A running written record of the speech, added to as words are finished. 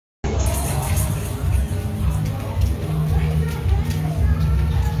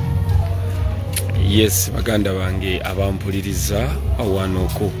Yes, baganda bange abampuliriza wano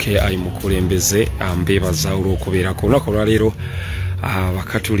ku KI mukulembeze mbebaza olw'okubeera ku lunaku olwaleero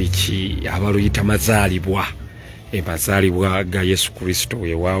abakatuliki abaluyita mazaalibwa mazaalibwa ga Yesu Kristo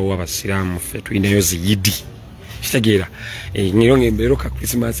wewaawo abasiraamu ffe tulinayo ziyidi kitegeera ngero ng'embeero ka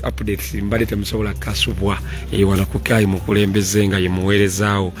Christmas update mbadde temusobola kasubwa wano ku KI mukulembeze nga ye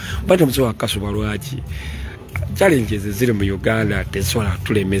muweerezaawo mbadde temusobola kasubwa lwaki challenges ziri mu Uganda tezisobola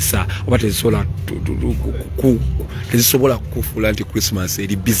tulemesa oba tezisobola kufuula nti Christmas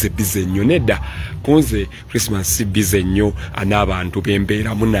eri bize nnyo nedda kunze Christmas si bize nnyo n'abantu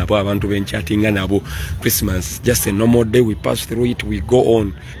bembeeramu nabo abantu benkyatinga nabo Christmas just a normal day we pass through it we go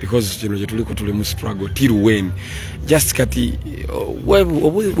on because kino kye tuliko tuli mu struggle till when just kati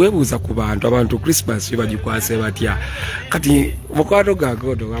webuuza ku bantu abantu Christmas bagikwase batya kati mukwano ga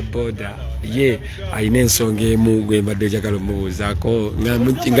godo wa boda ye ayina ensonga emu gwe mbadde njagala omubuuzaako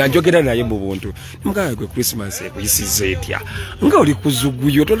nga njogera naye mu buntu mukaga gwe Christmas ekuyisiza etya nga oli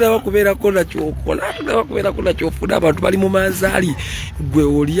kuzuguyo tolaba kubeerako nakyokola tolaba kubeerako nakyofuna abantu bali mu manzaali gwe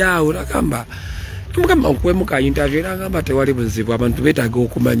oliawo nakamba mugamba nkwemuka interview era ngamba tewali buzibu abantu beetaaga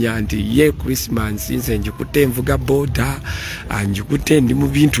okumanya nti ye Christmas nze njikutte nvuga boda njikutte ndi mu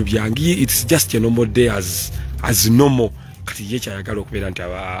bintu byange it's just a normal day as normal kati ye kyayagala okubeera nti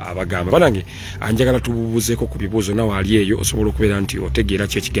abagamba banange anjagala tububuzeeko ku bibuuzo nawe ali eyo osobola okubeera nti otegeera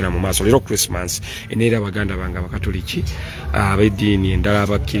ki ekigenda mu maaso leero Christmas eneera abaganda bange abakatoliki ab'eddiini endala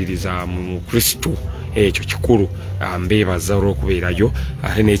abakkiririza mu Kristo ekyo kikulu mbeebaza olw'okubeerayo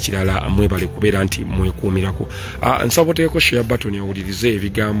ate n'ekirala mwebale kubeera nti mwekuumirako nsaboteeko share button owulirize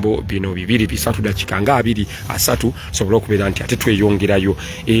ebigambo bino 2-3 dakika nga 2-3 sobola okubeera nti ate tweyongerayo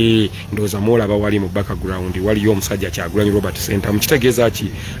ndowooza mwolaba wali mu background waliyo omusajja Kyagulanyi Robert Center mukitegeeza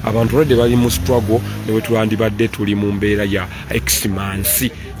ki abantu olwedde bali mu struggle ne bwe twandibadde tuli mu mbeera ya Xmas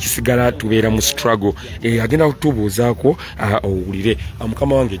kisigala tubeera mu struggle agenda kutubuuzaako owulire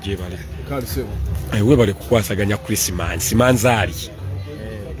mukama wange gyebale webale kukwasaganya Christmas manzaali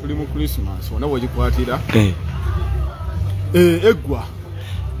tuli mu Christmas wona wogikwatira eggwa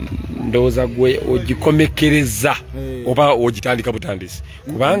ndowooza gwe ogikomekereza oba ogitandika butandisi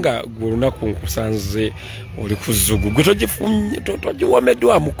kubanga gwe olunaku nkusanze oli ku zzugu gwe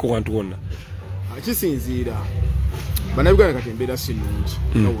togiwomeddwamuko wantu wonna kisinziira bannayuganda kati embeera si nnungi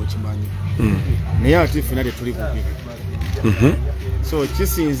nawe okimanyi naye ate ffena tetuli bubi so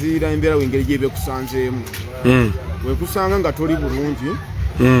kisinziira embeera wengeri gyebekusanzeemu wekusanga nga toli bulungi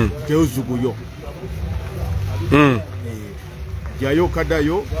teozuguyo jayo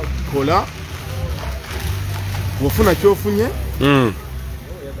kadayo kola wofuna kyofunye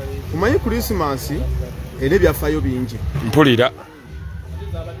kumanyi Christmas era ebyafaayo bingi mpulira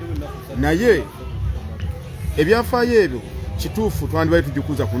naye ebyafaayo ebyo kituufu twandibali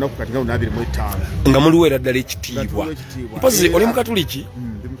tujikuza ku lunaku kati nga 25 nga muliweera ddala ekitiibwa mpozi oli mukatuliki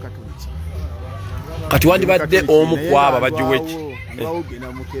kati wandibadde omu kwaba bagiweki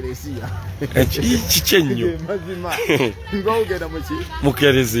ngawugenda mu kereziya kiki ennyo ngawugenda mu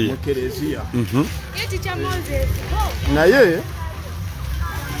kereziya naye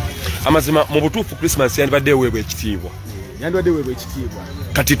amazima mu butuufu Christmas yandibadde eweebwa ekitiibwa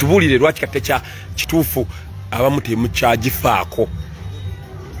kati tubuulire lwaki kati tekya kituufu abamu temukyagifaako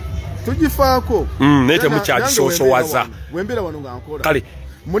tugifaako naye temukyagisoosowaza wembeera wano nga nkola kale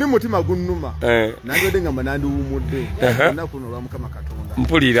muli mutima gunnuma nandibadde nga nandiwummudde olunaku luno olwa Mukama Katonda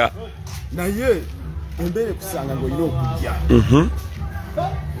mpulira naye embeera ekusanga ng'olina okujja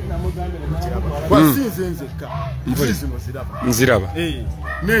wasinze nzekka zino nziraba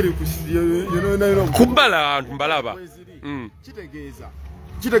neeri kubbala abantu mbalaba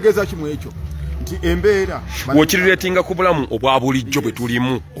kitegeeza kimu ekyo nti embeera wokiriretinga ku bulamu obwa bulijjo bwe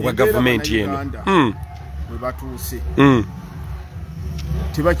tulimu obwa gavumenti eno bwe batuuse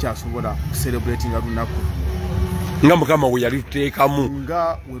tebakyasobola kucelebratinga lunaku nga Mukama we yali tuteekamu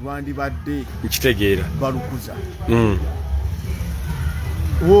nga we lwandibadde nkitegeera balukuza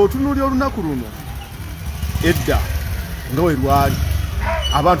wotunuulya olunaku luno edda nga we lwali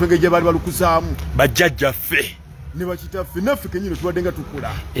abantu engeri gye baali balukuzaamu bajjajjaffe ne bakitaffe naffe kenyini tubadde nga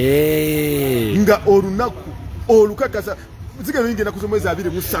tukula nga olunaku olukakasa zigenda nyingi enaku z'omwezi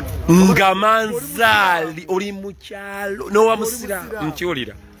 23 nga manzaali oli mu kyalo n'owamusira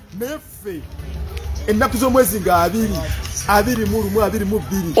nkiwulira naye ffe ennaku z'omwezi nga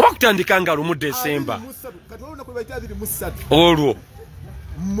 21 oba kutandika nga 1 Desemba kati olunaku lwe bayita 23 olwo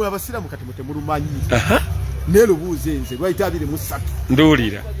mmwe abasiraamu kati mwe temulumanyi naye lubuuze nze lwayita 23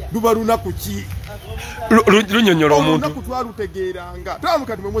 nduwulira luba lunaku ki lunyonyola omuntu olunaku twalutegeeranga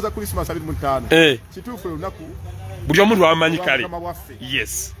twamuka tumwemoza Christmas 25 kituufu olunaku buli omuntu amanyi kale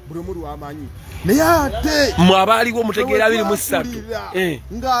yes buli omuntu amanyi naye ate mu abaaliwo mutegeera 23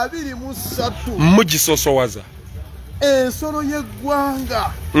 nga 23 mugisosowaza ensolo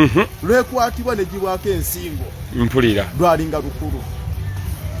y'eggwanga lwekwatibwa ne gibwako ensingo mpulira lwalinga lukulu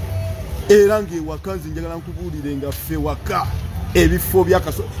era ng'ewaka nze njagala nkubuulire nga ffe waka ebifo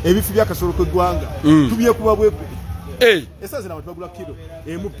by'akasolo k'eggwanga tubyekuba bwekuli esaawa zino abantu bagula kilo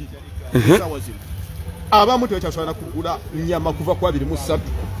emu bbiri esaawa zino abamu tebakyasobola kugula nnyama kuva ku 23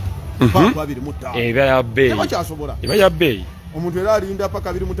 paka ku 25 eba ya bbeeyi tebakyasobola eba ya bbeeyi omuntu era alinda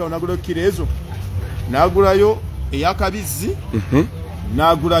paka 25 n'agula kilo ezo n'agulayo ey'akabizzi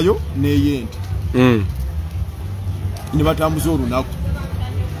n'agulayo n'ey'ente ne batambuza olunaku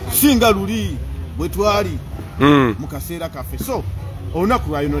singa luli bwe twali mu kaseera kaffe so olunaku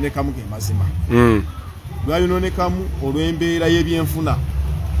lwayononekamu ge mazima lwayononekamu olw'embeera y'ebyenfuna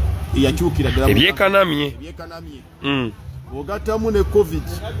eyakyukira ddala ebyekanamye ogattamu ne covid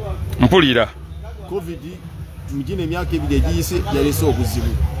mpulira covid mugina emyaka ebiri egiyise yalese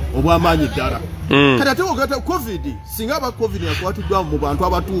obuzibu obw'amaanyi ddala kati ate ogatta covid singa aba covid yakwatiddwa mu bantu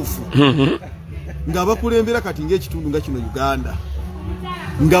abatuufu ng'abakulembera kati ng'ekitundu nga kino Uganda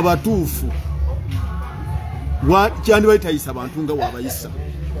nga batuufu kyandibali tayisa abantu nga waabayisa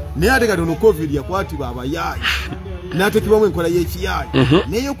naye ate kati ono covid yakwatibwa abayaayi n'atekebwamu enkola y'ekiyaayi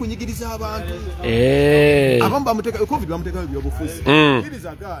naye okunyigiriza abantu abamu bamuteeka covid bamuteekamu ebyobufuzi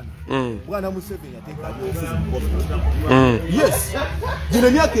kirizagaana bwana Museveni yateeka byobufuzi mu covid yes gino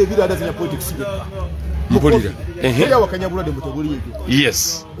emyaka ebiri adazinya politics yekka mpulira era wakanya bulwadde mutebuli ebyo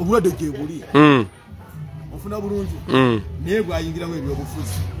yes obulwadde gye buli ofuna bulungi naye bwayingiramu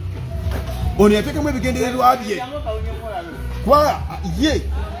ebyobufuzi ono yateekamu ebigendererwa bye kwa ye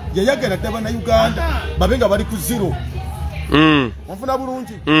yayagala ddala bannayuganda babe nga bali ku zero onfuna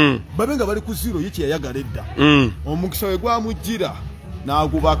bulungi babe nga bali ku zero ye kyeyayagala edda omukisa we gwamujjira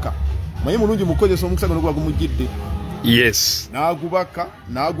n'agubaka manyi mulungi mukozesa omukisa gono gwa gumujjidde yes n'agubaka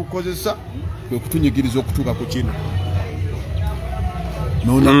n'agukozesa kwe kutunyigiriza okutuuka ku kino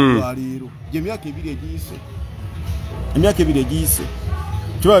n'onalwaleero gy'emyaka ebiri egiyise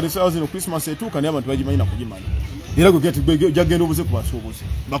kibala esaawa zino Christmas etuuka naye abantu bagimanyi nakugimanya era gyagenda obuze ku basuubuzi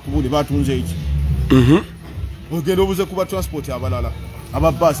bakubule batunze eki ogenda obuze ku batransport abalala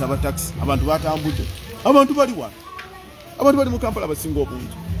ababaasi abataxi abantu batambudde abantu bali wano abantu bali mu Kampala basinga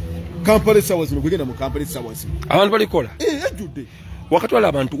obungi Kampala esaawa zino gwegenda mu Kampala esaawa zino abantu balikola ejjudde wakatwala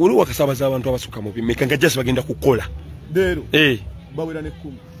abantu oli wakasabaza abantu abasuka mu bimeka nga jasi bagenda kukola leero bawera ne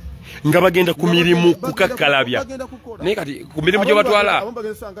 10 nga bagenda ku mirimu kukakkalabya naye kati ku mirimu gye batwala abamu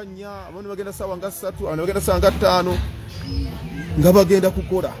bagenda sanga 4 abamu bagenda sawa nga 3 abamu bagenda sanga 5 nga bagenda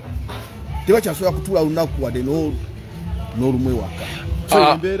kukola tebakyasobola kutuula lunaku wadde n'olumwe waka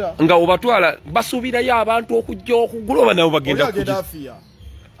nga obatwala basuubirayo abantu okujja okugula oba nabo bagenda afiya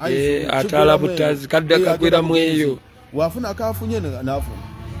atala butazi kadde kakweramu eyo wafuna akafunye n'afuna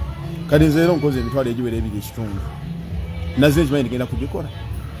kati nze era nkoze emitwalo egiwera ebiri ekitundu naze ekimanyi ndigenda kugikola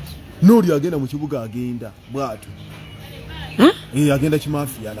n'oli agenda mu kibuga agenda bw'atyo agenda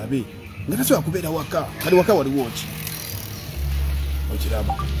kimafiya alabe nga tasobola kubeera waka kali waka waliwo ki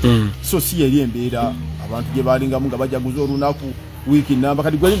okiraba so si yeri embeera abantu gye balingamu nga bajaguza olunaku wiiki namba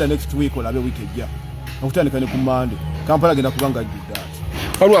kati gwalinda next week olabe wiiki ejja okutandika ne ku Mande Kampala agenda kubanga ajjudde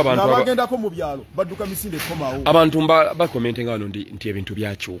ati abagendako mu byalo badduka misinde ekomawo abantu bakomentenga wano nti ebintu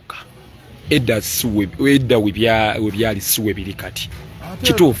byakyuka edda webyali suwe biri kati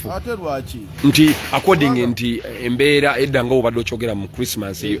kituufu nti according nti embeera edda nga obadde okyogera mu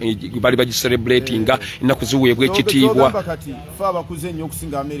Christmas bali bagicelebratinga ennaku ziweebwa ekitiibwa kati fe abakuze ennyo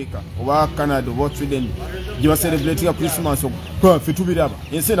okusinga America oba Canada oba Sweden gye bacelebratinga Christmas ffe tubiraba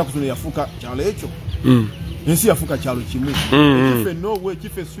ensi ennaku zino yafuuka kyalo ekyo ensi yafuuka kyalo kimu ekife Norway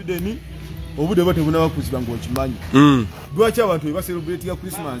ekife Sweden obudde bwa tebunaba kuziba ng'okimanyi lwaki abantu bwe bacelebratinga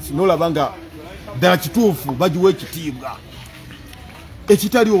Christmas n'olaba nga ddala kituufu bagiwa ekitiibwa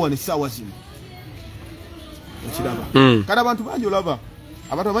ekitaliwo wano essaawa zino ekiraba kati abantu bangi olaba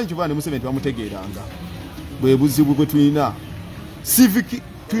abantu abangi kivaana ne Museveni tebamutegeeranga bwe buzibu bwe tulina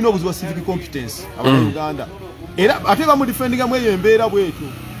tulina obuzibu bwa civic competence abannayuganda era ate bamudifendinga mu eyo embeera bwetyo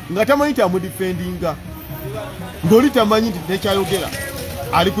nga tamanyi nti amudifendinga ng'oli tamanyi nti tekyayogera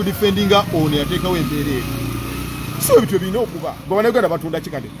ali kudifendinga ono yateekawo embeera eyo so ebityo birina okuba bannayuganda batunda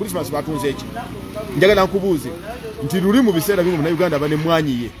kikati Christmas batunze eki njagala nkubuuze nti luli mu biseera bimu Uganda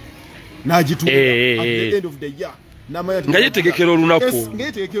banemwanyiye n'agituula at the end of the year nga yetegekera olunaku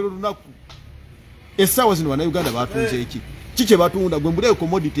essaawa zino Bannayuganda batunze eki Kiche batunda gwe mbule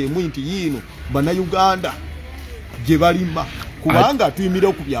commodity mwinti yino bana Uganda gye balima kubanga tuyimira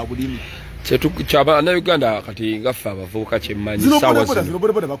okubya bulimi. Chaba na Uganda kati gafa abavuka kyemmanyi sawa zino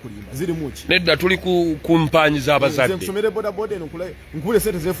boda bakulimba ziri muki nedda tuli ku mpanyi z'abazadde nsomere boda eno nkule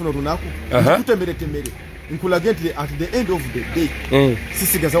sente zefuno lunaku kutembere temere nkulage nti at the end of the day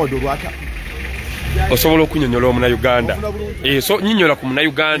sisigaza wadde olwata osobola okunyonyola omuna Uganda so nyinyola ku muna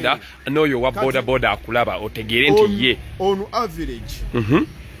Uganda n'oyo wa boda boda akulaba otegere nti ye on average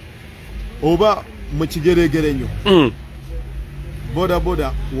oba mu kigeregere nnyo boda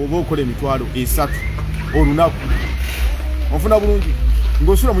boda woba okola emitwalo 3 olunaku ofuna bulungi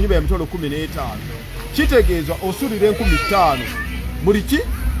ng'osula mu nyumba ya mitwalo 15 kitegeeza osulira 15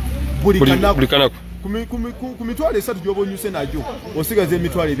 buli kanaku ku mitwalo 3 gy'oba onyuse nagyo osigaza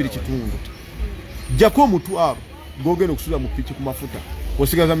emitwalo 2 kitundu jako omutwalo gw'ogenda okusula mu piki ku mafuta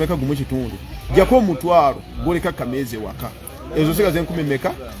osigaza meka gumu kitundu jako omutwalo gw'oleka kameezi waka ezo osigaza 10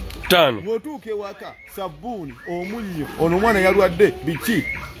 meka 5 wotuuke waka sabuni omunyo ono mwana yalwadde biki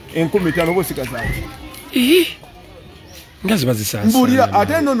 15 bosigaza ngazi bazisasa mbulira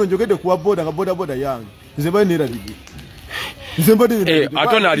ate nno njogedde kuwa boda nga boda boda yange nze bali nerabigi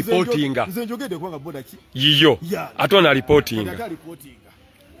atona reportinga nze njogedde kuwa nga boda ki yiyo atona reportinga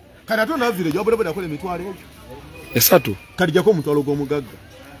kati atona avire jwa boda boda kola emitwalo esatu kati jako omutwalo gw'omugagga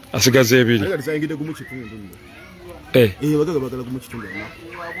asigaza 2 kati sayingidde gumu kitundu nno bagaga bagala gumu kitundu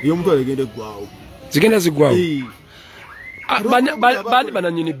iyo omutwalo egende gwawo zigenda zigwawo bani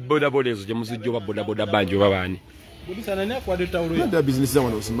bananyini boda boda ezo gye muzijjo ba boda boda banji oba baani nda business za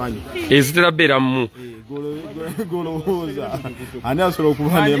wano osimanyi ezitera beera mu golowooza ani asobola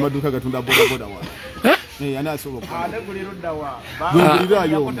okuba n'amaduuka gatunda boda boda wano ani asobola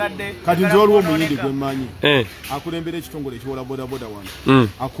gwegulirayo kati nze waliwo omuyindi gwe mmanyi akulembera ekitongole ekiwola boda boda wano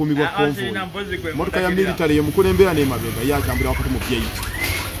akuumibwa konvoyi motoka ya military ye mukulembera n'emabega yakambira wakati mu byeyiti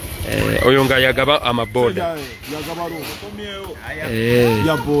oyo nga yagaba amaboda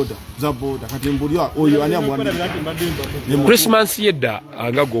ya boda za boda kati mbulya oyo ani amwani Christmas yedda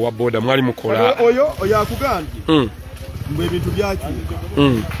nga go wa boda mwali mukola oyo akugambye mbe ebintu byakyuka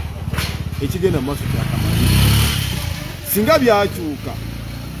ekigenda maaso kyakamali singa byakyuka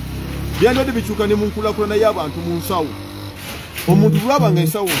byandwadde bikyuka ne munkulakulana y'abantu mu nsawo omuntu bulaba nga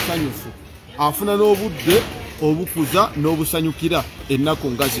ensawo nsanyufu afuna n'obudde obukuza n'obusanyukira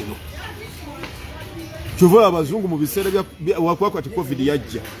ennaku nga zino kyova abazungu mu biseera wakwakati covid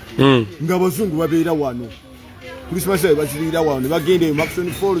yajja nga abazungu babeera wano Christmas bazirira wano ne bagenda e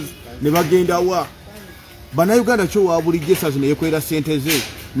Maxon Falls ne bagenda wa bannayuganda kyo wa bulijjo esaazi ne yekwera sente ze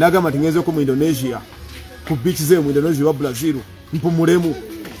n'agamba nti ngezeeko mu Indonesia ku beach ze mu Indonesia wa Brazil mpumulemu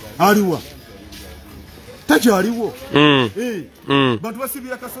aliwa takyaliwo bantu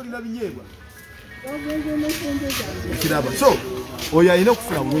basibira kasoli na binyeebwa kiraba so oyo alina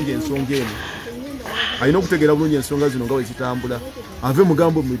okufuna bulungi ensonga eno alina okutegeera bulungi ensonga zino nga wezitambula ave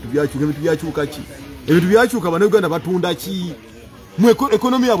mugambo mu bintu byakyuka ebintu byakyuka ki ebintu byakyuka bannayuganda batunda ki mu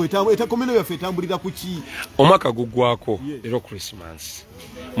ekonomi yabwe ekonomi yaffe etambulira ku ki omwaka guggwako leero Christmas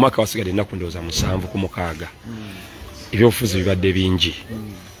omwaka wasigadde ennaku ndowooza 7 ku 6 ebyobufuzi bibadde bingi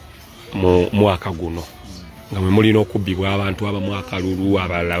mu mwaka guno nga mwe mulina okubbibwa abantu abamu akalulu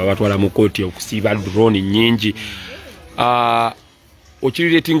abalala batwala mu kooti okusiiba drone nyingi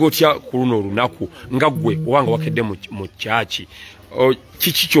okiriretinga otya ku luno olunaku nga gwe owanga wakedde mu kyaki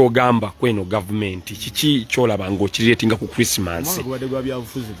kiki kyogamba kweno gavumenti kiki kyolaba nga okiriretinga ku Christmas gwadde gwa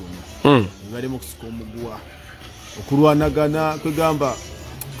byabufuzi guno bibademu okusika omuguwa okulwanagana kwegamba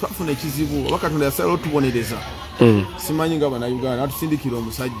twafuna ekizibu oba Katonda yasalawo tubonereza simanyi nga bannayuganda atusindikira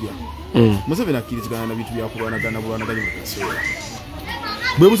omusajja Museveni akkirizigana na bintu byakulwanagana bulwanaganya mu kaseera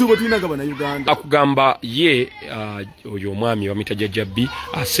bwe buzibu bwe tulina nga bannayuganda akugamba ye oyo omwami bamuyita Jajjabbi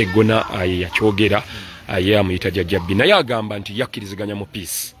Assegona yakyogera ye amuyita Jajjabbi naye agamba nti yakkiriziganya mu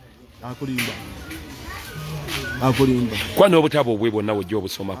peace akulimba kwa n'obutabo obwe bwonna bw'ojja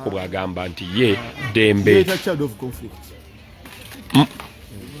obusomako bw'agamba nti ye dembe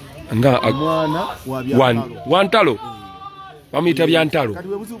nga mwana wa wantalo bamuyita byantalo kati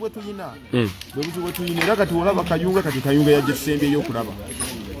webuzibu bwe tulina era kati olaba kayunga kati kayunga yajja tusembe ey'okulaba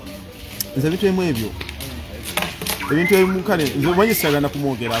nze bitemu ebyo ebintu ebimu kale nze omanyi siyagala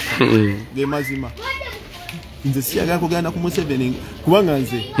kumwogerako ge mazima nze siyagala kugenda ku Museveni kubanga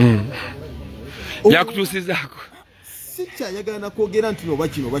nze yakutuusizaako sikyayagala nakwogera nti oba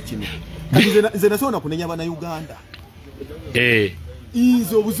kino nze nasobola kunenya bannayuganda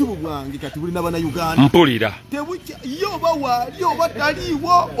inze obuzibu bwange kati bulina bannayuganda mpulira yo oba waali oba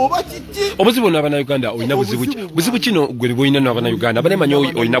taliiwo oba kiki obuzibu n'abannayuganda olina buzibu kino gwe bwolina n'abannayuganda banemanya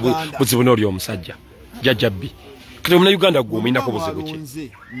olina buzibu n'oli omusajja Jajjabbi kati muna Uganda gwo mwinako buzibu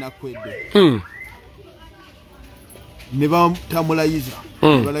ki nakwedde ne batamulayiza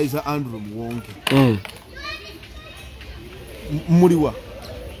balayiza Andrew Muwonge muliwa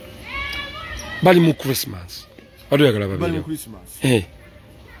bali mu Christmas bali yagala babiri bali mu Christmas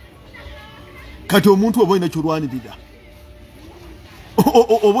kati omuntu oboyina kyolwanirira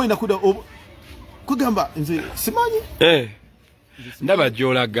oboyina kuda kugamba nze simanyi ndaba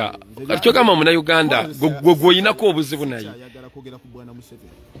jolaga kati kama muna Uganda gwoyinako obuzibu naye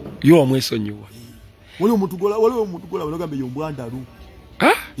yo omwesonyiwa waliwo omuntu gola banogambe yombwandalu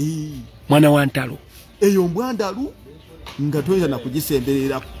mwana wa ntalo eyo mbwandalu nga toyinza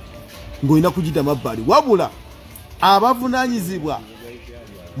nakugisemberera ng'olina kugida mabbali wabula abavunanyizibwa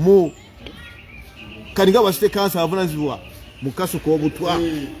mu kaninga wasite kansa abavunanyizibwa mu kasuka obutwa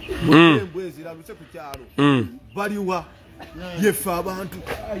embwe eziraluse ku kyalo baliwa yefe abantu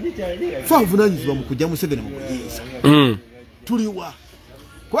fe abavunanyizibwa mu kujja Museveni mu kuyiisa tuliwa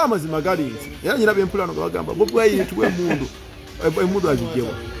kwa amazima gali nti era nyina bempulano nga bagamba bobwayi tuwe emundu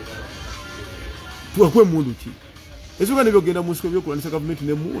azijjewa tuwakwe emundu ki ezuga ne byogenda mu nsiko by'okulanisa gavumenti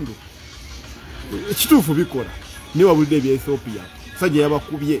n'emundu ekituufu bikola ne wabulidde ebya Ethiopia sajja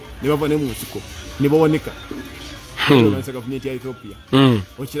yabakubye ne bava ne mu nsiko ne bawoneka kulanisa gavumenti ya Ethiopia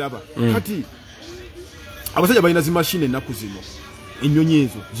okiraba kati abasajja balina zimashini ennaku zino ennyonyi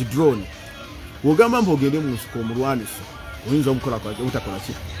ezo zi drone wogamba mba ogende mu nsiko omulwanisa oyinza omukola obutakola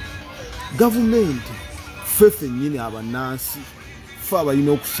ki gavumenti fefe nnyini abannansi fe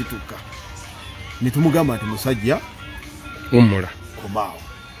abalina okusituka ne tumugamba nti musajja umula komaawo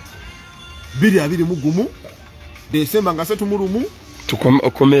 221 Desemba nga 3 mu lumu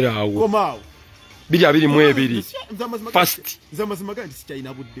tukomeraawo komaawo 222 fast zamazima gandi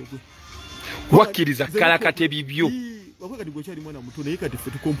sikyalina budde bwe wakkiriza kalakate bibyo wakwekati gwe kyali mwana muto naye kati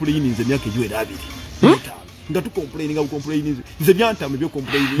ffe tukompuleyininze emyaka egiwera 2 nga tukompuleyininga bukompuleyininze nze byantama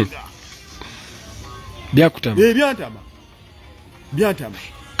ebyokompuleyininga byakutama byantama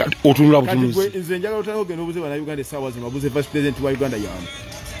otunula butunuzi nze njagala otandika ogenda obuze bana Uganda essaawa zino abuze vice president wa Uganda yange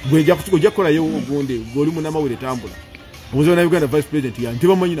gwe ojja kukolayo ogundi gw'oli munamawere tambula obuze bana Uganda vice president yange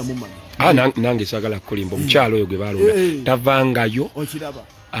tebamanyi namumanyi nange sagala kulimba omukyalo oyo gwe balonda tavangayo okiraba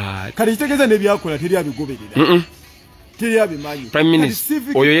kati kitegeeza n'ebyakola teri abigoberera teri abimanyi prime minister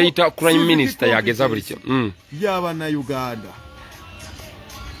oyo yeyita prime minister yageza buli kyo y'abana Uganda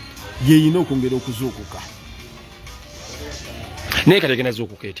yeyina okwongera okuzuukuka naye kati agenda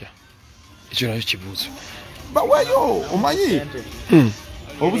zuukuka etya ekyo nakyo kibuuzo baweyo omanyi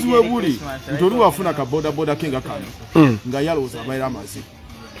obuzibu ebuli nti oli wafuna ka bodaboda ke nga kano nga yalowooza abaira amaze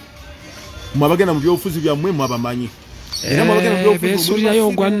mwe abagenda mu byobufuzi byammwe mwe abamanyi beesulirayo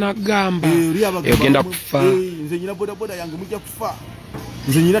ogwanagamba ogenda kufa nze nyina bodaboda yange mujja kufa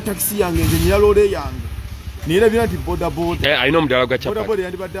nze nyina takisi yange nze nyina loole yange naye bina nti bodaboda alina omudala gwa chapa bodaboda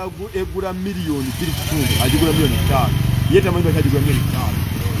yandibadde egula miliyoni 2 agigula miliyoni 5 ye tamanyi bati agigula miliyoni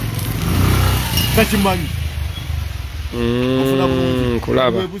 5 takimanyi ofuna bulungi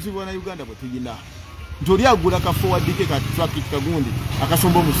kulaba ebuzibu bwana Uganda bwe tuyina nti oli agula ka forward ke ka truck kagundi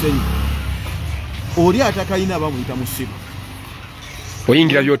akasomba omusenyi oli atakayina abamuyita musibu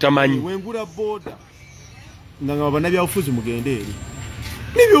oyingira byotamanyi wengula boda nga bannabyabufuzi mugende eri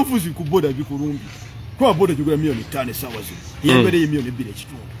n'ebyobufuzi ku boda bikulumbi kuba boda gigula miliyoni 5 essaawa zino yembere y'emiliyoni 2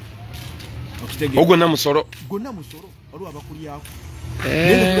 ekitundu okitegeera ogonna musolo waliwo abakulyako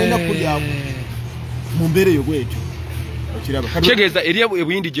naye tulina kulyako mu mbeera eyo bwetyo okiraba kitegeeza eri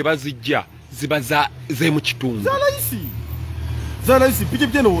ebuyindi gye bazijja ziba ze mu kitundu zalaisi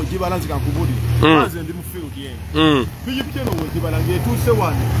pikipiki eno wogibala nzika nkubulire anze ndi mu field yeno pikipiki eno wogibala ng'etuuse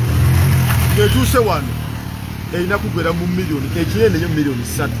wano erina kugwera mu miliyoni ekinene nnyo miliyoni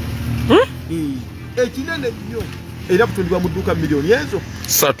 3 ekinene nnyo erina kutundibwa mu dduuka miliyoni ezo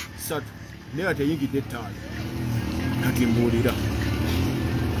 3 naye ate eyingidde ettaano kati mbuulira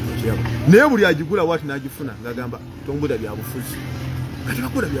naye buli agigula wati n'agifuna ng'agamba tombuda byabufuzi kati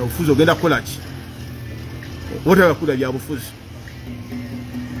bakuda byabufuzi ogenda kukola ki otabakuda byabufuzi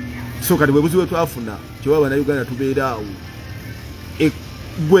so kati bwebuzibu twafuna kyewaba na Uganda tubeera awo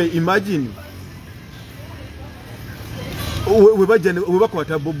gwe imagine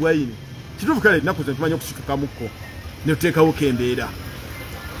webakwata Bobi Wine kituufu kale ennaku ze tumanya okusikakamukko ne tuteekawo kembeera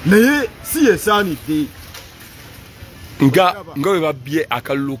naye si yesaanidde nga we babbye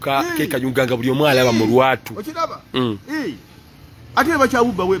akalulu ke kanyuga nga buli omu alaba mu lwatu okiraba ate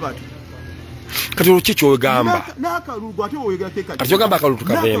bakyabubba we bati kati olwo kyogamba n'akalulu ate woyogera kati kyogamba akalulu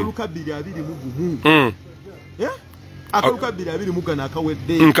tukaveemu akaluka 221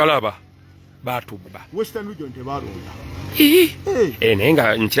 akawedde nkalaba batubba Western Region tebalonda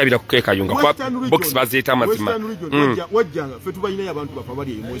nenga nkirabira ku keeka yunga kwa box bazeta mazima wajjanga fe tubalina abantu bafa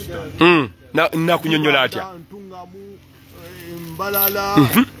bali mu Western na kunyonyola atya mbalala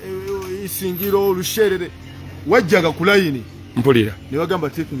isingiro olusherere wajjaga ku line mpulira ne bagamba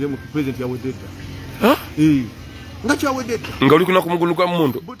taking mu president ya wedeta nga kya wedeta nga oli kuna kumugulu kwa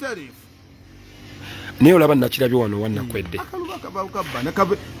muntu naye olaba nakirabye wano wanna kwedde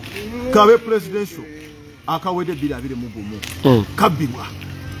kabe presidential akawede 221 kabirwa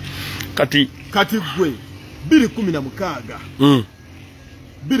kati gwe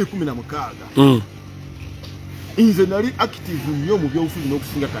 216 inze nali active nnyo mu byobufuzi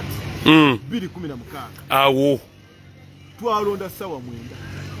n'okusinga kati 216 awo twalonda sawa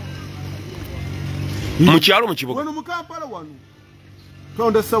 9 mu kyalo mu kibuga wano mu Kampala wano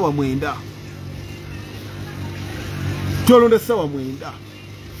twalonda sawa 9 twalonda sawa 9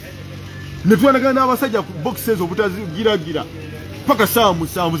 ne twanagana n'abasajja ku boxes obutazigiragira paka sawa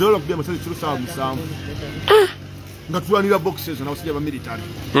 7 zalala kubya amasajja kiro sawa 7 nga tuwanira boxes n'abasajja ba military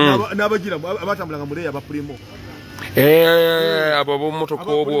n'abagira abatambulanga muleya aba primo abo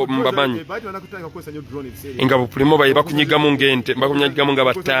bomotoko obo mbamanyi nga buprimo baye bakunyigamu ngente bakunyigamu nga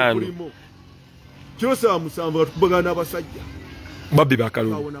batano kiro sawa 7 batukubagana n'abasajja babbi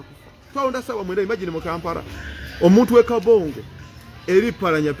bakalulu twalonda sawa 9 imagine mu Kampala omuntu we Kabongo eri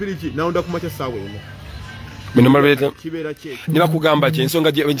paranya piriki naonda kumacha sawa eno bino maleta kibera kye niba kugamba kye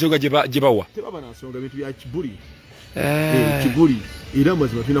ensonga gibawa tebaba nasonga bintu bya kibuli kibuli era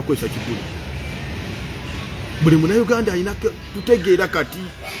mazima tuna kwesa kibuli buli muna Uganda alina tutegeera kati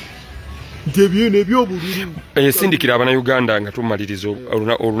ntebyene byobululu sindikira abana Uganda nga tumalirizo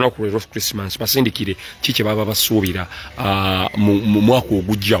olunaku lwa Christmas basindikire kike baba basuubira mu mwaka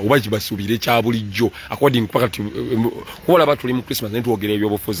ogujja oba kibasuubire kya bulijjo according paka kubola batuli mu Christmas netwogera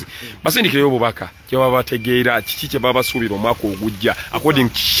ebyobufuzi basindikire obubaka kye baba bategeera kike baba basuubira omwaka ogujja according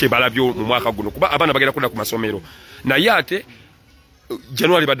kye balabyo mu mwaka guno kuba abana bagenda kudda ku masomero naye ate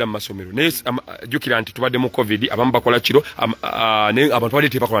January badda mu masomero ne jukira nti tubadde mu covid abamu bakola kiro ne abantu bali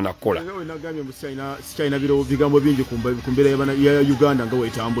tebakola nakola ewe nagamye mu China biro bigambo bingi kumbera ya Uganda nga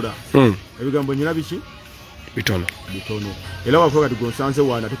wetambula ebigambo nyina biki bitono era wakola kati gonsanze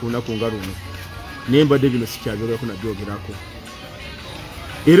wana tukuna ku ngaruno nemba David sikyabyo ko nadyogerako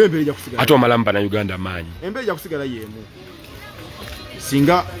era embere ja kusigala ato malamba na Uganda manyi embere ja kusigala yemu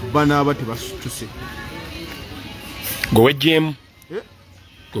singa bana abati basutuse gowe gem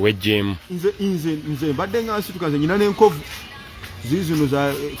nze mbadde nga nsitukaze nyina n'enkovu zizino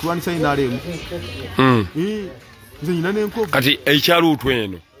za kulwanisa inalemu nze nyina n'enkovu kati ekyalutu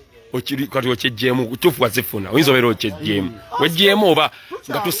eno okiri kati okyejjemu tufu wazifuna oyinza obeera okyejjemu wejjemu oba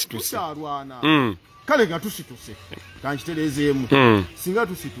nga tusituse kale nga tusituse kankitereezeemu singa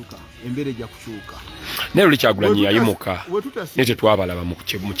tusituka embeera ejja kukyuka naye luli Kyagulanyi yayimuka naye tetwabalaba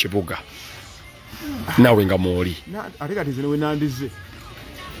mu kibuga nawe nga mwoli ate kati nze newe nandize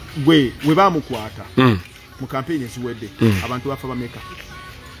we bamukwata mu campaign eziwedde abantu bafa bameka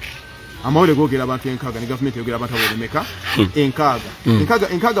amawole gogera abantu enkaaga ne government yogera abantu abawole meka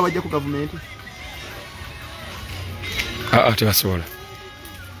enkaaga bajja ku government tebasobola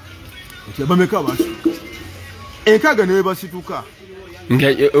bameka abantu enkaaga ne basituka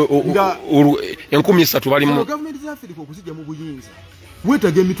enkumi 3 bali mu government za Africa okuzijja mu buyinza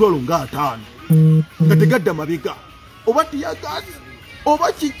wetaga emitwalo nga 5 nga tegadda mabega oba tiyagazi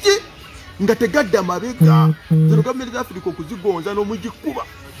oba kiki nga tegadda mabega zero government za Africa okuzigonza n'omugikuba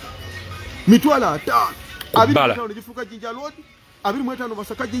mitwalo 5 25 gifuka Jinja Road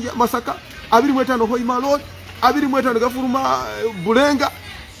 25 Masaka 25 Hoima Road 25 Gafuruma Bulenga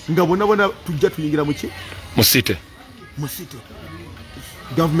nga bona tujja tuyingira mu ki musite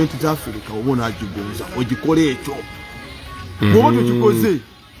government za Africa obona ajigonza ogikole ekyo bwoba tukikoze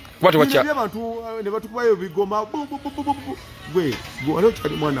kwate wacha abantu ne batukubayo bigoma gwe wano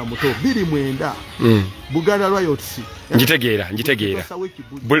kyali mwana muto 29 Buganda Royals njitegeera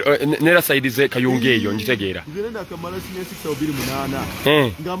nera saidize kayunge eyo njitegeera ngenda kamala sinesi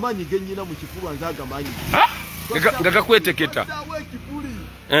 28 ngamanyi genyina mu kifuba nzaga manyi ngakakweteketa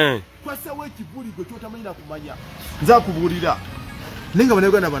kwasa wekibuli gwe totamanyira kumanya nzakubulira nenga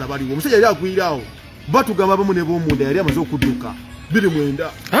banagana bana baliwo omusajja yali akwirawo batugamba bamu ne bomunda yali amaze okudduka 29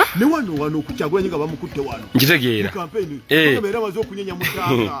 ne wano okukyagula nyinga bamukutte wano njitegeera kamera amaze okunyenya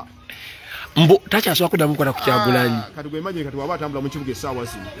mutanga mbo takyaswa kudamu kwa Kyagulanyi kati gwe manye kati waba atambula mu kibuga essaawa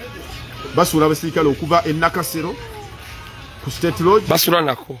zino basula abasirikale okuva e Nakasero ku State Lodge basula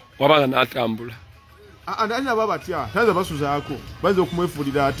nako wabanga n'atambula andalina babatya tanza basuzaako banza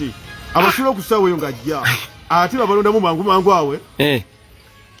okumwefuulira ate abasula okusaawa eyo ng'ajja ate babalondamu mangu awe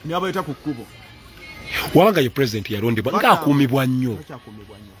ne abayita ku kkubo wabanga ye president yalondebwa ng'akuumibwa nnyo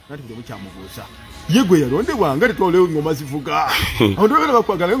nati buli mukyamubuuza yegwe yalondebwa nga tetwalewo engoma zivuga abantu bagenda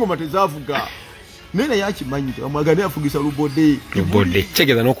bakwagala engoma tezaavuga naye naye akimanyi bamwagala afugisa lubode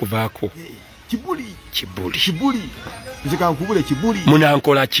kitegeeza n'okuvaako kibuli nze kankubule kibuli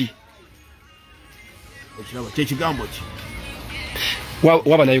munankola ki ekiraba kyekigambo ki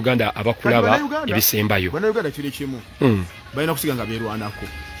waba na Uganda abakulaba ebisembayo bannayuganda kiri kimu balina kusiga nga beerwanako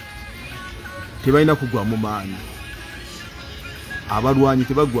tebalina kugwa mu maanyi abalwanyi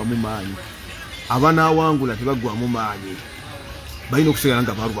tebagwa mu maanyi abanaawangula tebagwa mu maanyi balina okusigala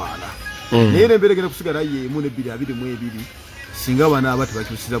nga balwana naye n'embeera egenda kusigala yeemu ne 222 singa banaaba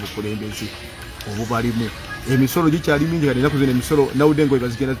tebakyusiza bukulembeze obubalimu emisolo gikyali mingi kati ennaku zino emisolo nawudde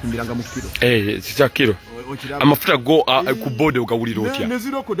bazigenda zipimiranga mu kiro zikya kiro amafuta go ku boda ogawulira otya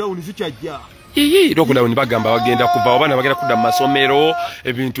nezirokodawuni zikyajja lockdown bagamba bagenda kuva abaana bagenda kudda mu masomero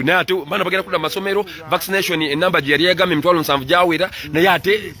ebintu naye ate abaana bagenda kudda mu masomero vaccination enamba gye yali yagambye 7,000 gyawera naye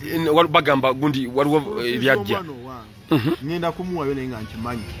ate bagamba gundi waliwo ebyajja ngenda kumuwayo naye nga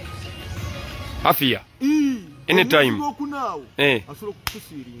nkimanyi afia anytime asobola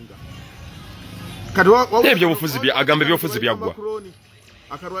okukusiiringa ebyobufuzi agamba ebyobufuzi byaggwa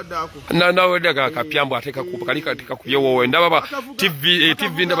nawedaga kapyambo ateka kubyewowe ndababa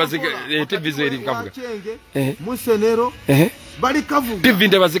tv ndabazitv zeri kavuga musenero bali kavuga tv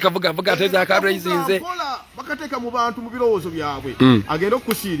ndabazikavuga vuga ateza akaraizinze bakateka mu bantu mu birowoozo byabwe agenda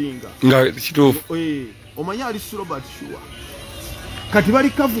okusiiringa nga kituufu omanya ali Robert Shua kati bali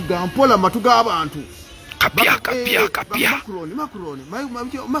kavuga mpola matu g'abantu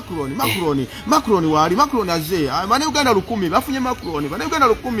Macron wali Macron azze bana Uganda 10 bafunye Macron bana Uganda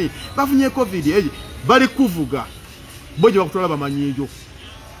 10 bafunye covid bali kuvuga boje bakutwala bamanyijo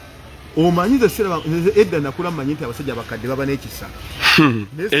omanyize sera edda nakula manyite abasajja bakadde baba n'ekisa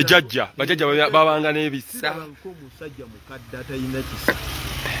ejajja bajajja babanga n'ebisa omusajja mukadde atayina kisa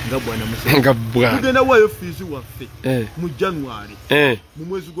nga bwana musa nga bwana tugenda wayo fizi waffe mu January mu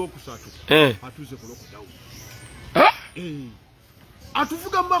mwezi gw'okusatu atuze ku lockdown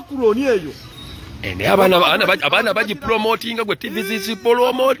atuvuga Macron eyo ene abana baji promotinga gwe TV zizi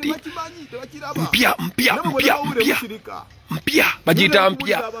promoti mpya bajita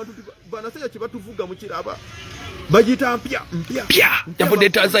mpya bana sasa kibatuvuga mu kiraba bajita mpya yavudde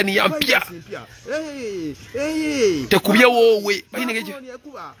Tanzania mpya tekubye wowe bayingeje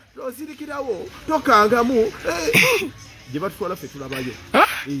lozirikirawo tokangamu je batwala fe tulabayo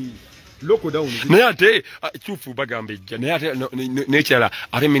lockdown naye ate chufu bagamba ejja naye ate nekyala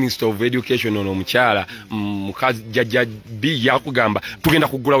ate Minister of Education ono omukyala mukazi jajja B yakugamba tugenda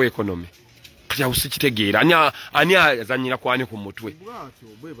kugulawo economy kati awo sikitegeera ani azanyira kwani ku mutwe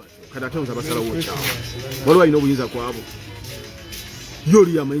kada tonza basala wocha waliwo ino obuyinza kwabo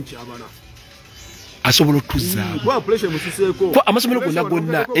yoli yamanyi abana asobola otuza kwa pressure musiseko kwa amasomero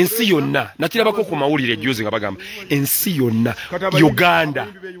gonna ensi yonna nakirabako ku mawulire juzi nga bagamba ensi yonna Uganda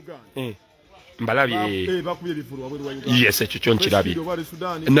mbalabye yes ekyo kyo nkirabye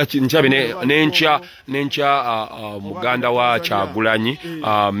nencha muganda wa Kyagulanyi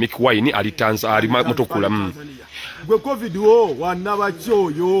Mick Wine ali mutokula gwe covid wo wanaba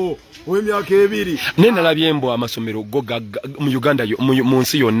kyoyo ow'emyaka 2 nenalabye embo amasomero go mu Uganda mu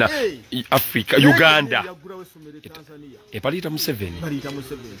nsi yonna Africa Uganda epalita mu 7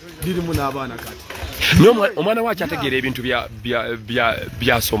 diri mu n'abaana kati omwana wacu ategeera ebintu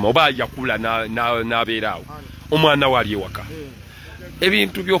byasoma oba yakula n'abeeraawo omwana wali ewaka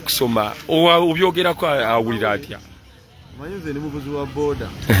ebintu by'okusoma obyogerako awulira atya omanyi nze ni muvuzi wa boda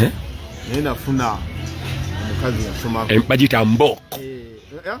naye nafuna omukazi yasomako bagiyita mboko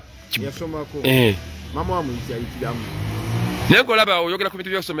yasomako mama wamuyita ayitiramu naye ng'olaba oyogera ku bintu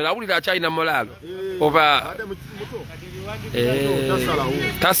by'okusomera awulira akyalina mulaalo oba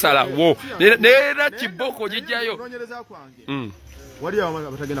tasalawo neera kiboko gijjayo wali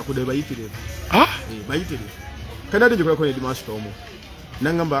abatagenda kudde bayitirivu bayitirivu kandi ate gyekulako ne dimasito omu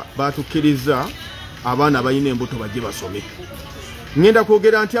nangamba batukkiriza abaana abalina embuto bajje basome ngenda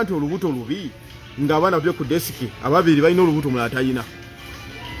kwogera nti olubuto lubi ng'abaana bye ku desiki ababiri balina olubuto mulala tayina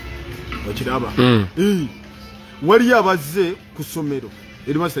okiraba waliyo abazze ku ssomero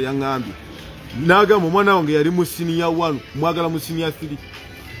erimasita yaŋŋambye n'agamba omwana wange yali mu siniya 1 mwagala mu siniya 3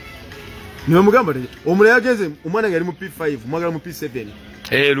 nimugamba omulala yagenze omwana yali mu P5 mwagala mu P7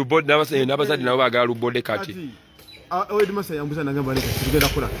 n'abazadde nabo baagala lubode kati edimasita yambuza nagamba leka tugenda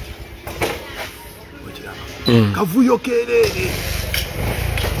kola kati okiraba kavuyo kereere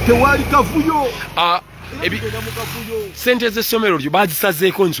tewali kavuyo sente z'essomero lyo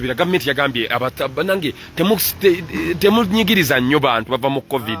bazisazeeko nsubira gavumenti yagambye banange temunyigiriza nnyo bantu bava mu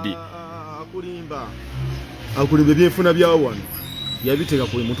covid akulimba byefuna byawo wano yabiteka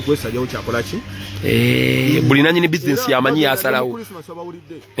ku muntu kwesalyawo kyakola ki buli nanyini business yamanyi yasalawo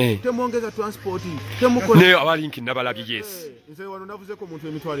temwongeza transport ne abalinki nabalabye yes nze wano navuzeko omuntu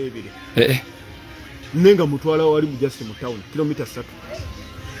emitwalo ebiri nenga mutwala wali mu just mu town kilomita 3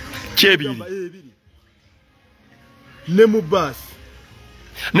 kyebiri ne mu bus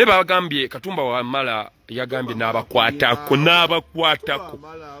ne bagambye Katumba wa Mala yagambye n'abakwatako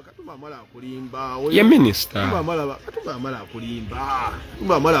Katumba Mala akulimba ye minister Katumba Mala akulimba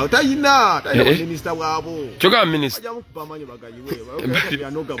Katumba Mala tayina minister wabo choga minister ajamu kubamanyi bagayiwe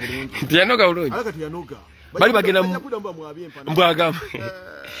yanoga bulungi alakati yanoga bali bagenda mbwaga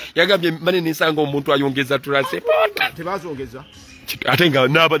yagambye manene sanga omuntu ayongeza turase tebazongeza atenga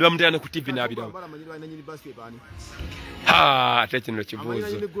naba bamutana ku TV nabirawo ha tekino kibuzo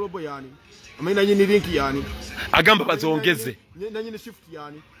amina nyini link yani agamba bazongeze nanyini shift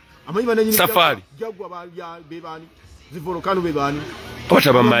yani amanya nanyini safari jagwa bebani zivolokano bebani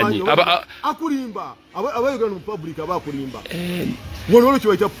abatabamanyi akulimba abayogana mu public abakulimba wono cyo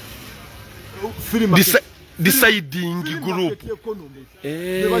bayita film deciding group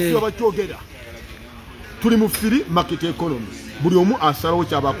basi abachogera tuli mu free market economy buli omu asalawo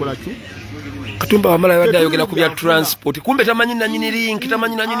kyabakola ki Katumba wa Mala yabadde ayogera ku bya transport kumbe tamanyi nanyini link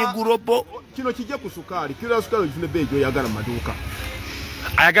tamanyi nanyini guropo kino kijja ku sukali kila sukali gifune bejo yagala maduka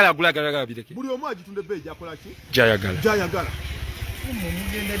ayagala agula bireke buli omu agitunde bejo akola ki jayagala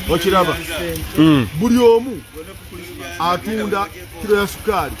okiraba buli omu atunda kilo ya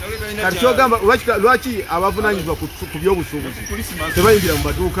sukali kati kyogamba lwaki abavunanyizibwa ku byobusuubuzi tebayingira mu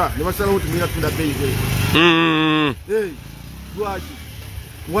maduuka ne basalawo tumira tunda bejo lwaki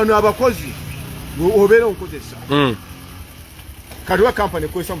wano abakozi obeera onkozesa kati wa kampani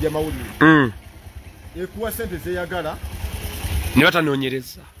ekozesa mu byamawulire ekuwa sente zeyagala ne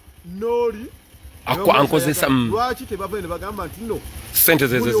batanonyereza noli ankozesa lwaki tebavayo ne bagamba nti no sente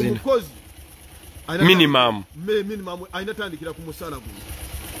zeze zina minimum ayina tandikira ku musala guno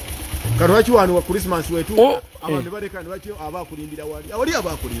kati lwaki wano wa Christmas wetu abantu ne baleka ne bati abakulimbira wali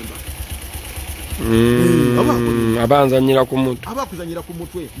abakulimba abanzanyira ku mutwe abakuzanyira ku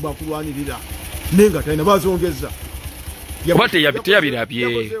mutwe bakulwanirira nenga tayina bazongeza oba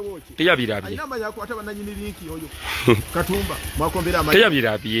teyabirabye ayinamanya akwata nanyini linki oyo Katumba mwakombera amanya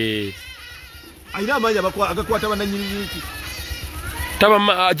teyabirabye ayinamanya agakwata nanyini linki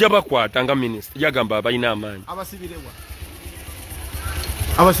ajabakwata nga minister yagamba abalina amaanyi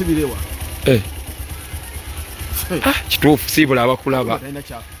abasibirewa kituufu sibula abakulaba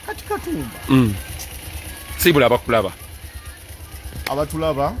kati Katumba sibula abakulaba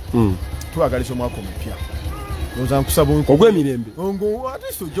abatulaba twagalisa omwaka omupya noza nkusaba ogw'emirembe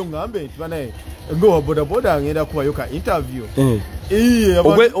ate sojjo ngambe nti banaye ngowa bodaboda agenda kubayo ka interview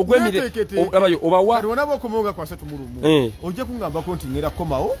wonaba okomawo kwa 3 mulumu ojja kungambako nti ngenda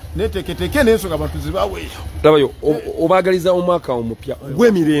kukomawo neteketeke nensonga abantu zibaweeyo labayo obagaliza omwaka omupya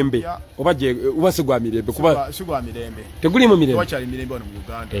ogw'emirembe oba sigwa mirembe kuba sigwa mirembe tegulimu mirembe wakyali mirembe wano mu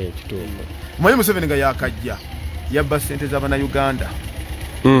Uganda omanyi Museveni nga yakajja yabba sente z'Abannayuganda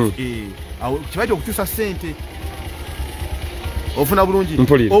kibaita okukyusa sente ofuna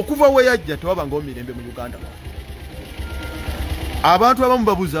bulungi okuva we yajja tewaba ng'omirembe mu Uganda abantu abamu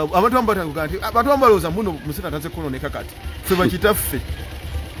babuza abantu abamu batanga nti abantu abamu balowooza muno Museveni ataze kunoneka kati ffe bakitaffe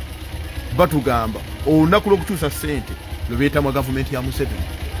batugamba olunaku lw'okukyusa sente lwe beetama gavumenti ya Museveni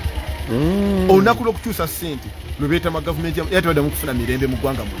olunaku lw'okukyusa sente lwe beetama gavumenti yatebaddamu kufuna mirembe mu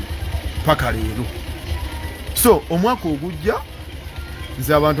ggwanga muno paka leero so omwaka ogujja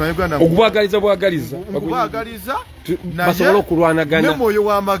nze abantu Uganda okubagaliza basobola okulwanagana ne mwoyo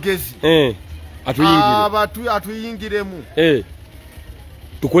w'amagezi atuyingiremu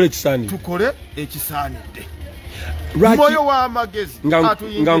tukole ekisaanidde mwoyo w'amagezi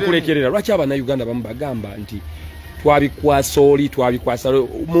nga nkulekerera lwaki Abannayuganda bamu bagamba nti twabikwasa oli twabikwasa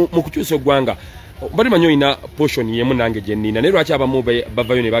mu kukyusa eggwanga bali manyo ina portion yemu nange jenina ne lwaki abamu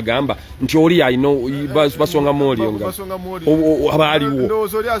bavayo ne bagamba nti oli ayino basonga moli nga abaliwo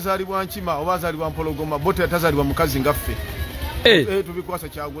ndozo oli azalibwa nkima oba azalibwa mpologoma bote tazalibwa mukazi ngaffe tubikwasa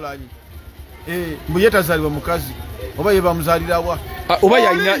kyagulanyi mbuye tazalibwa mukazi oba yeba muzalirawa oba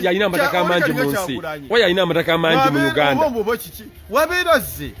yalina amataka amangi mu nsi oba yalina amataka amangi mu Uganda oba kiki wabeera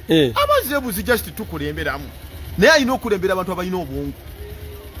zze abazeebuzi just tukulemberamu naye alina okulembera abantu abalina obwongu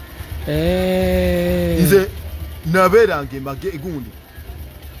nze nabeeranga embage egundi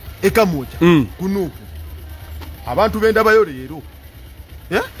ekamoja kunuupu abantu bendabayo leero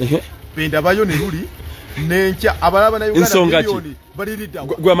bendabayo ne luli nenkya abalaba na Uganda milioni baliridda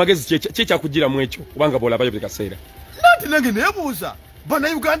gwe amagezi kye kyakugira mu ekyo kubanga bolabayo buli kaseera nanti nange neebuuza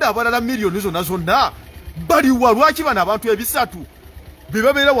bana Uganda abalala millions zonna zonna bali wa lwaki bana abantu ebisatu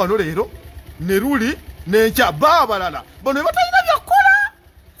bibabeera wano leero ne ruli n'enkya baabalala bano batalina byakola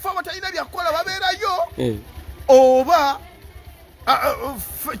fa batalina byakola babeerayo oba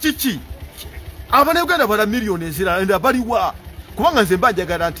kiki abana Uganda bala millions ezirala baliwa kubanga nze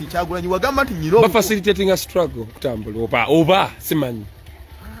mbajagala nti Kyagulanyi wagamba nti nyiro facilitating a struggle kutambula oba simanyi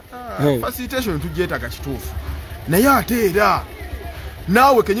facilitation tugyetaaga kituufu naye ate era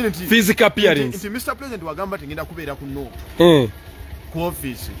naawe kenyini nti physical appearance nti Mr. President wagamba nti ngenda kubeera ku Nuupu ku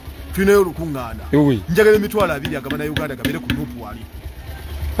office tulinayo olukuŋŋaana njagala emitwalo 2 agabana Uganda gabeere ku Nuupu wali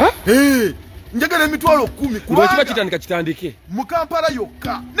njagala emitwalo 10 kubanga kitandika kitandike mu Kampala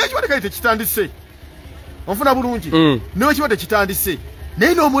yokka n'ekibadde tekitandise onfuna bulungi naye ekibadde kitandise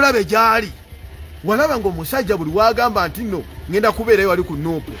naye n'omulabe gyali walaba ng'omusajja buli wagamba nti nno ngenda kubeerayo wali ku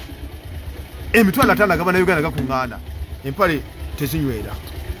Nuupu emitwalo 5 agabana Uganda gakuŋŋaana empale tezinywera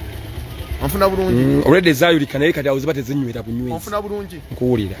onfuna bulungi already zayulika naye kati awo ziba tezinywera bunywezi onfuna bulungi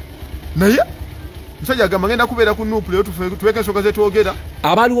nkuwulira naye musajja agamba ngenda kubeera ku Nuupu leero tuweke ensonga zetwogera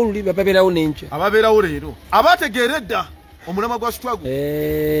abaaliwo oluli babeerawo n'enkya ababeerawo leero abategeera edda omulamwa gwa struggle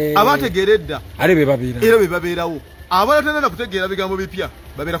abategeera edda ale bebabeera era bebabeerawo abalatandala kutegeera bigambo bipya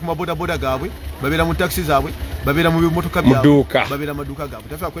babeera ku maboda boda gaabwe babeera mu taxi zaabwe babeera mu bimotoka byabwe babeera maduuka gaabwe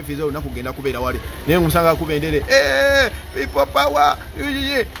tasobola kwefiiza olunaku kugenda kubeera wale naye musanga kuba endere people power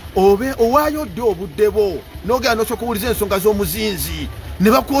obe owayodde obudde bwo n'ogenda n'osooka owuliza ensonga z'omuzinzi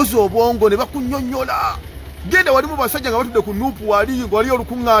ne bakwoza obwongo ne bakunnyonnyola genda walimu basajja nga batudde ku Nuupu wali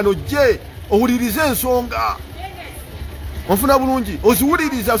olukuŋŋaano gye owuliriza ensonga onfuna bulungi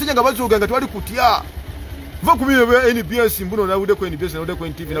oziwuliriza abasajja nga bazooga nga twali kutya va kumira bya NBS mbuno nawude ku NBS nawude ku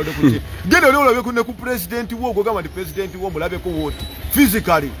NTV nawude ku TV genda oli olabe ku ne ku president wo ogamba ndi president wo mulabe ko woti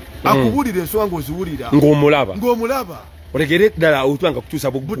physically akubulira ensonga ngoziwulira ng'omulaba olegere ddala otwanga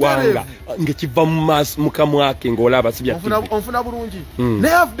kutuusa bugwanga ng'ekiva mu maaso mukamwake ng'olaba sibya onfuna bulungi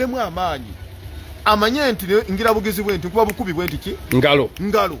naye avuddemu amaanyi amanye nti ngira bugizi bwe nti kuba bukubi bwe nti ki ngalo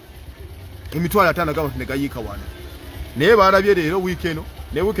emitwalo 5 agamba nti negayiika wano naye balabye leero wiiki eno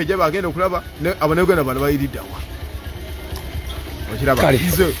ne wiiki ejja bagenda okulaba abanayuganda bano bayiriddawa okiraba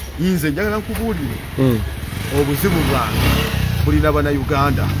nze njagala nkubuulire obuzibu bwange bulina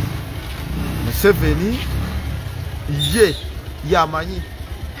bannayuganda Museveni ye yamanyi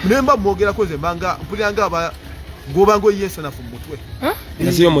nemba mwogerako ze mbanga mpuliranga gobanga oyesanafu mu mutwe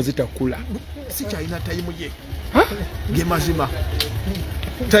nasiyo muzitakula si kyalina tayimu ye gemazima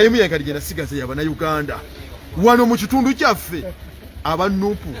tayimu ye kati genda sigaze yabannayuganda wano mu kitundu kyaffe aba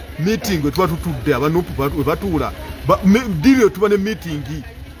Nuupu meeting tuba tutudde aba Nuupu we batuula diri tuba ne meeting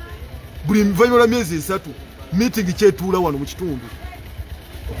buli nvanyola myezi 3 meeting kyetuula wano mu kitundu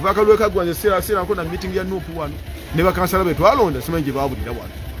okuva kalweka gwanje sira nkona meeting ya Nuupu wano ne bakansala betu alonda simanyi gye baabulira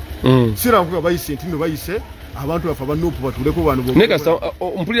wano sira nkona bayise ntino bayise abantu bafa ba Nuupu batuleko wano negasa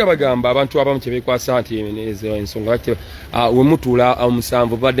mpulira bagamba abantu abamu kye bekwasa nti ezo ensonga bati we mutuula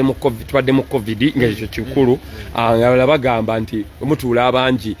omusanvu tubadde mu covid ng'ekyo kikulu nga bagamba nti mutuula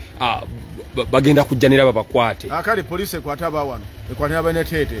abangi bagenda kujjanira babakwate akali police ekwata abawano ekwata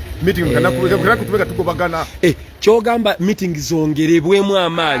abanetete meeting kana kutubeka tugobagana kyogamba meeting zongerebwemu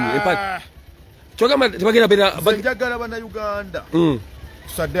amaanyi kyogamba tebagenda bera njagala bannayuganda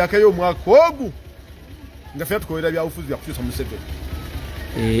tusaddeako y'omwaka ogu nga ffe tukolera byabufuzi byakukyusa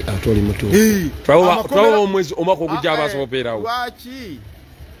Museveni atoli mutu twawo omwezi omwaka ogujja abasobopeerawo lwaki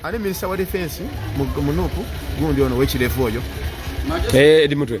ani minisita wa defense mu Nuupu gundi ono w'ekirefu oyo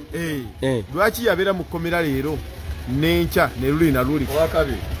edi mutwe lwaki yabeera mu kkomera leero n'enkya ne luli na luli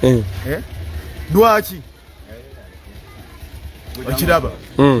lwaki okiraba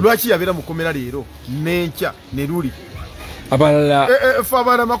lwaki yabeera mu kkomera leero n'enkya ne luli abalala fe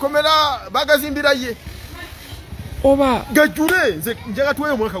abalala makomera bagazimbira ye oba gajule nze njaga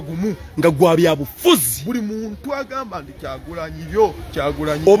tuweyo mwaka gumu nga gwa bya bufuzi buli muntu agamba ndi Kyagulanyi byo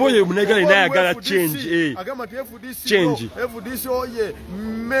Kyagulanyi oba oyo munagala naye agala change agamba ti FDC change FDC oye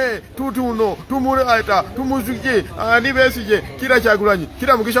me tutuno tumuleta tumuzuje ani besije kila Kyagulanyi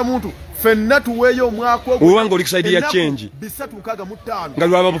kila mugisha muntu fenna tuweyo omwaka ogwo oba ngoli kusaidia ya change bisatu kaga mutano nga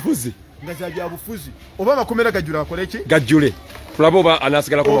lwa bufuzi nga za bya bufuzi oba makomera gajula akoleki gajule tulabo oba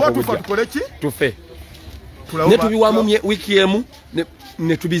anasigala ko oba tufa tukoleki tufe ne tubiwamu wiki emu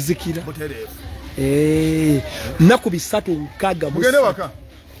ne tubizikira naku bisatu nkaga mugende waka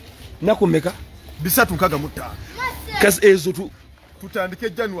naku meka bisatu nkaga mutano kasi ezo tutandike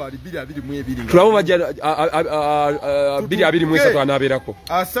January 2022 tulabo baja 2023 anaberako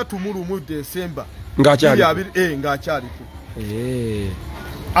asatu mu December ngaachali ngaachali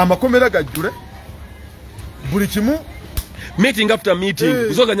amakomera gajule buli kimu meeting after meeting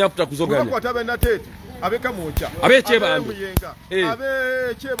kuzoganya after kuzoganya kwa tabe na tete abeka mocha abeche bando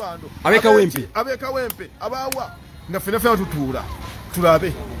abeche bando abeka wempe abawa nga fena tutura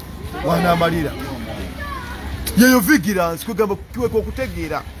tulabe wana amalira yeyo vigilance kugamba kiwe ko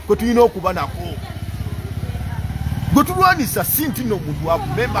kutegeera ko tulina okuba nako gotulwanisa sinti no muntu wa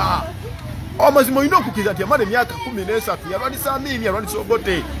memba amazimo ino kukiza ati amane myaka 13 yalwanisa amini yalwanisa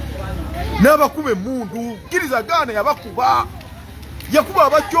ogote n'abakube mundu kiriza gana yabakuba yakuba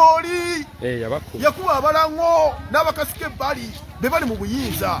abacholi yakuba abalango n'abakasike bali mu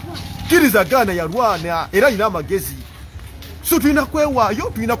buyinza kiriza gana yalwana era ina amagezi so tulina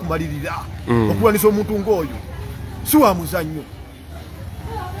kwewayo tulina kumalirira okulwanisa omuntu ngoyo si wa muzanyo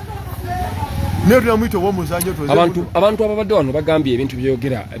abantu ababadde wano bagambye ebintu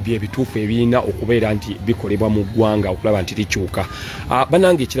byogera bye bituufu ebirina okubeera nti bikolebwa mu ggwanga okulaba nti likyuka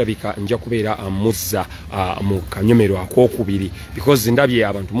banange ekirabika nja kubeera muzza mu kanyomero akokubiri because ndabye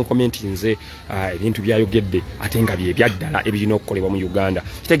abantu mu komenti nze ebintu byayogedde ate nga bye byaddala ebirina okukolebwa mu Uganda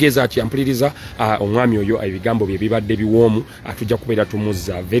kitegeeza ati ampuliriza omwami oyo ebigambo bye bibadde biwoomu tujja kubeera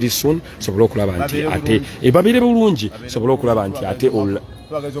tumuzza very soon sobole okulaba nti ate ebabire bulungi sobole okulaba nti ate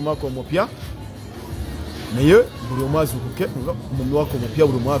naye buli omwazi kuke mu wako mupya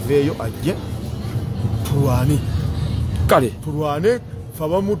buli mwaveeyo ajje tulwane kale tulwane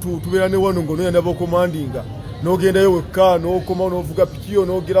faba mutu tubeera ne wano ngono yana bokomandinga nogendayo wekka n'okoma n'ovuga pikiyo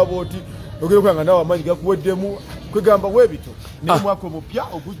n'ogera boti n'ogera kwanga nawe amanyi gakuweddemu kwegamba webito ne mwako mupya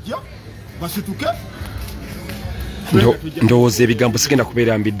ogujja basituke ndowooza ebigambo sigenda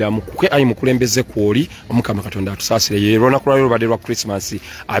kubeera mbiddamu kuke ayi mukulembeze kwoli omukama katonda atusaasire ye olunaku lwaliro lubadde lwa Christmas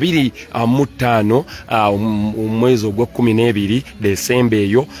 25 omwezi ogwa12 Desemba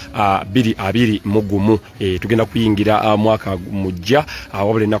eyo 2021 tugenda kuyingira mwaka mujja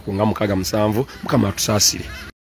wabula ennaku nga 67 mukama atusaasire.